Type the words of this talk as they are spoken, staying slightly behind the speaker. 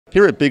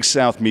Here at Big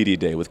South Media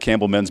Day with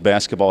Campbell men's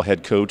basketball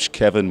head coach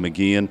Kevin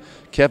McGeehan.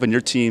 Kevin, your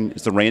team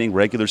is the reigning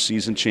regular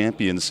season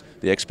champions.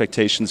 The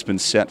expectation's been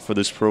set for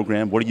this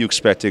program. What are you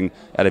expecting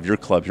out of your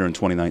club here in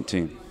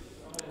 2019?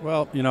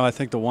 Well, I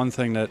think the one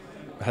thing that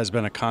has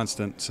been a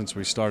constant since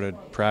we started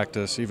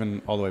practice,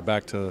 even all the way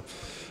back to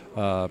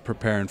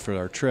preparing for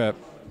our trip,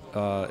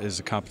 is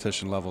the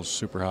competition level is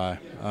super high.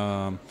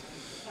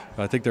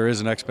 I think there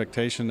is an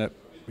expectation that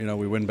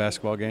we win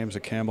basketball games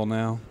at Campbell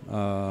now,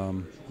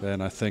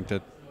 and I think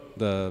that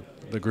the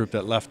group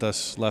that left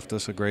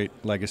us a great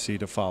legacy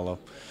to follow.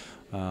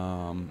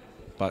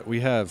 But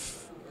we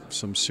have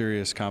some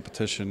serious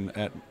competition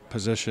at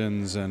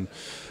positions and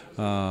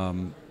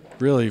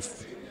really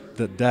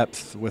the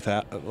depth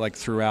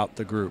throughout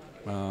the group.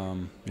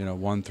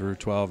 1 through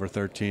 12 or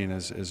 13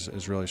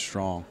 is really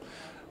strong.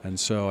 And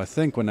so I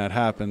think when that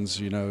happens,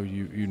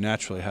 you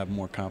naturally have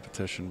more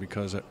competition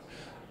because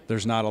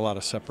there's not a lot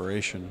of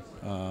separation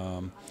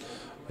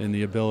in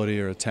the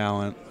ability or a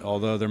talent,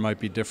 although there might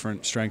be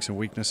different strengths and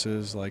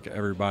weaknesses. Like,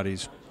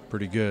 everybody's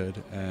pretty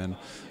good, and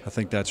I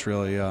think that's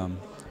really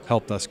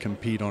helped us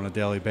compete on a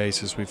daily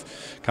basis. We've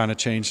kind of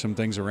changed some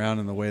things around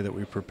in the way that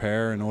we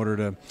prepare in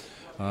order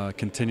to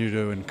continue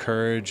to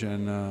encourage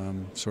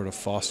and sort of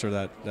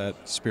foster that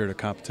spirit of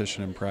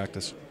competition in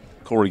practice.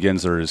 Corey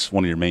Genzer is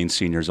one of your main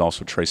seniors,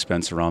 also Trey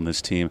Spencer on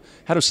this team.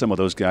 How do some of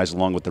those guys,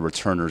 along with the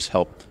returners,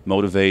 help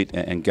motivate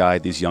and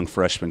guide these young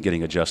freshmen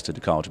getting adjusted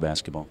to college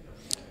basketball?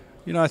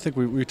 I think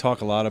we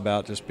talk a lot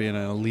about just being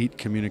an elite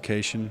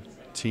communication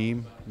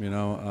team,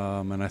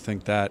 and I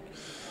think that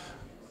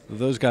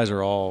those guys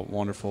are all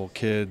wonderful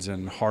kids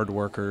and hard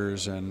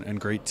workers and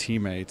great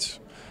teammates.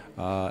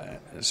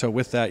 So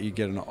with that, you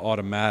get an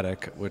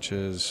automatic, which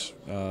is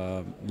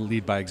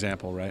lead by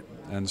example, right?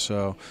 And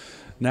so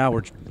now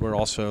we're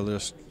also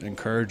just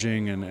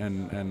encouraging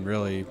and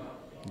really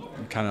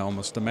kind of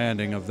almost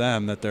demanding of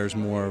them that there's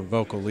more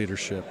vocal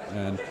leadership,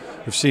 and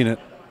we've seen it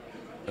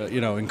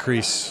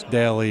increase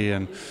daily,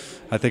 and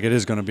I think it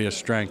is going to be a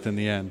strength in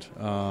the end.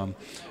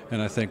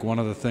 And I think one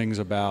of the things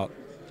about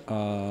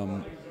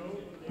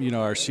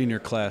our senior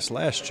class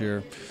last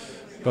year,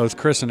 both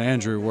Chris and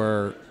Andrew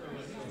were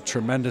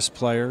tremendous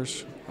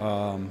players,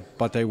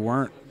 but they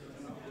weren't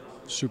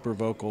super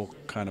vocal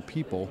kind of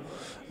people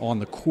on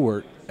the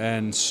court.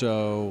 And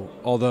so,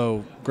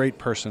 although great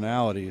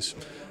personalities,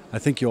 I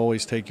think you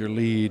always take your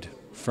lead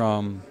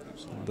from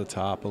the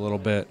top a little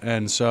bit.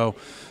 And so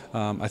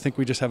I think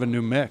we just have a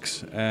new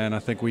mix, and I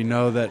think we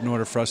know that in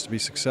order for us to be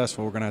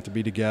successful, we're going to have to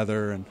be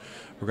together, and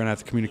we're going to have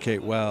to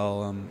communicate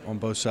well on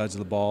both sides of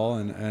the ball,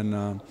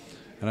 and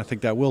I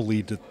think that will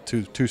lead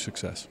to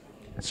success.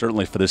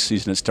 Certainly for this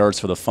season, it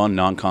starts with a fun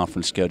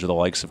non-conference schedule, the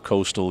likes of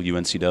Coastal,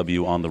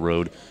 UNCW on the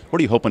road. What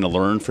are you hoping to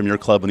learn from your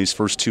club in these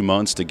first 2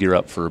 months to gear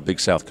up for Big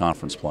South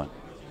Conference play?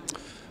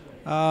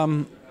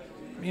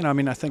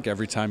 I think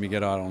every time you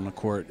get out on the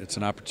court, it's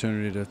an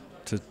opportunity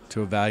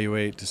to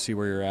evaluate, to see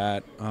where you're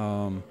at.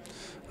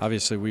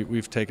 Obviously,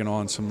 we've taken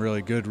on some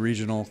really good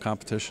regional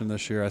competition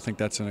this year. I think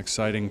that's an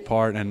exciting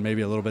part and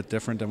maybe a little bit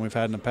different than we've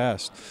had in the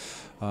past.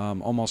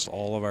 Almost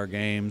all of our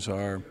games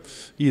are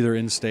either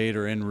in-state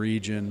or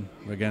in-region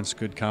against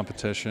good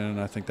competition.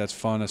 I think that's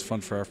fun. It's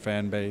fun for our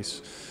fan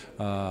base.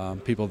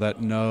 People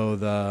that know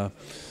the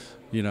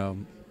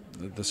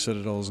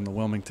Citadels and the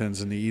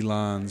Wilmingtons and the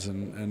Elons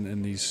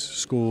and these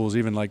schools,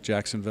 even like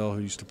Jacksonville,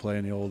 who used to play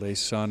in the old Ace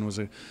Sun,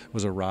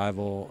 was a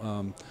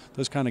rival.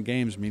 Those kind of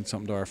games mean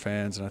something to our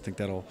fans, and I think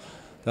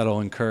that'll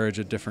encourage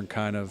a different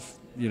kind of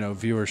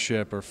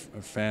viewership or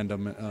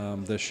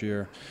fandom this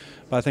year.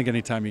 But I think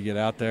anytime you get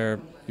out there,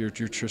 you're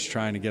just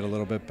trying to get a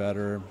little bit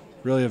better,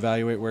 really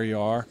evaluate where you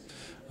are,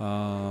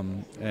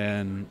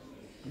 and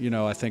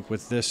I think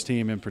with this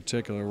team in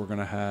particular, we're going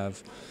to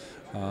have.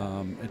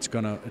 It's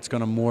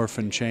gonna morph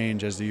and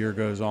change as the year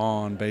goes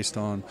on, based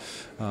on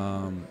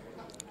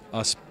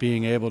us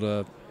being able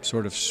to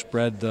sort of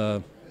spread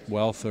the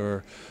wealth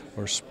or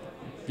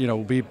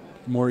be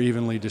more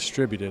evenly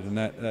distributed, and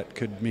that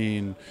could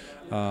mean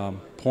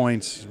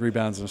points,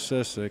 rebounds, and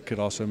assists. It could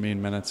also mean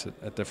minutes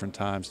at different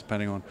times,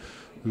 depending on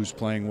who's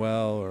playing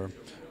well or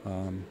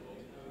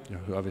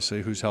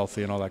obviously who's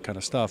healthy and all that kind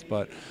of stuff.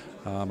 But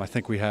I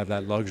think we have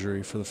that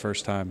luxury for the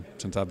first time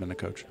since I've been a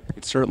coach.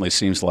 It certainly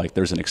seems like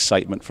there's an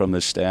excitement from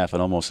this staff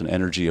and almost an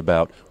energy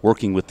about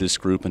working with this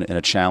group and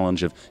a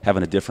challenge of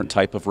having a different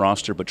type of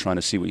roster, but trying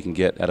to see what you can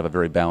get out of a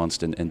very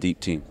balanced and deep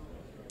team.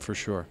 For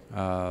sure.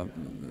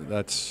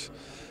 That's,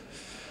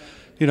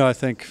 I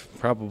think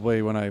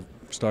probably when I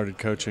started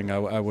coaching,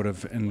 I would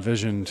have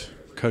envisioned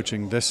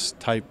coaching this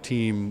type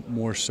team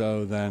more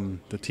so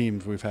than the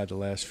teams we've had the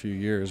last few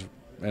years,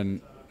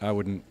 and I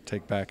wouldn't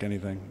take back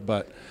anything,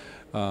 but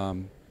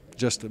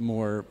just a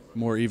more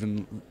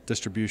even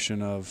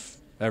distribution of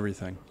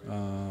everything.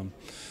 I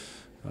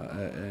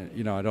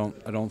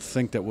don't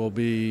think that we'll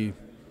be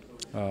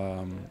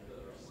a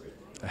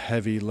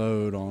heavy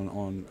load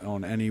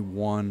on any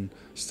one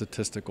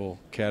statistical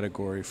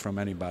category from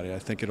anybody. I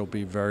think it'll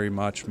be very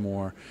much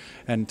more.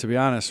 And to be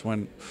honest,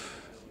 when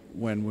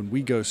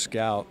we go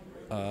scout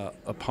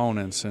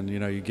opponents, and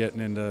you're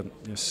getting into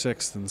your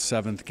 6th and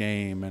 7th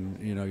game, and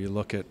you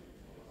look at,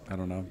 I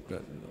don't know,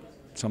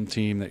 some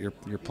team that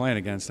you're playing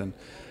against, and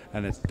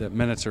the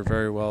minutes are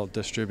very well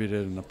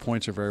distributed and the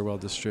points are very well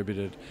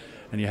distributed,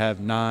 and you have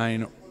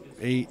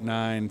 8,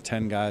 9,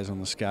 10 guys on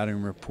the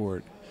scouting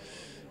report.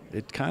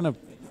 It kind of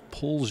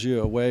pulls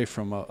you away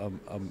from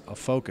a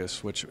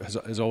focus, which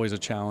is always a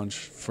challenge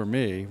for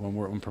me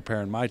when I'm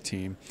preparing my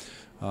team,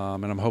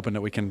 and I'm hoping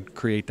that we can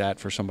create that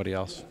for somebody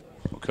else.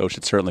 Well, Coach,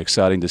 it's certainly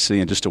exciting to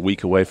see, and just a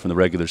week away from the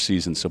regular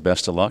season, so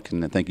best of luck,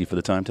 and thank you for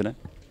the time today.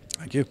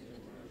 Thank you.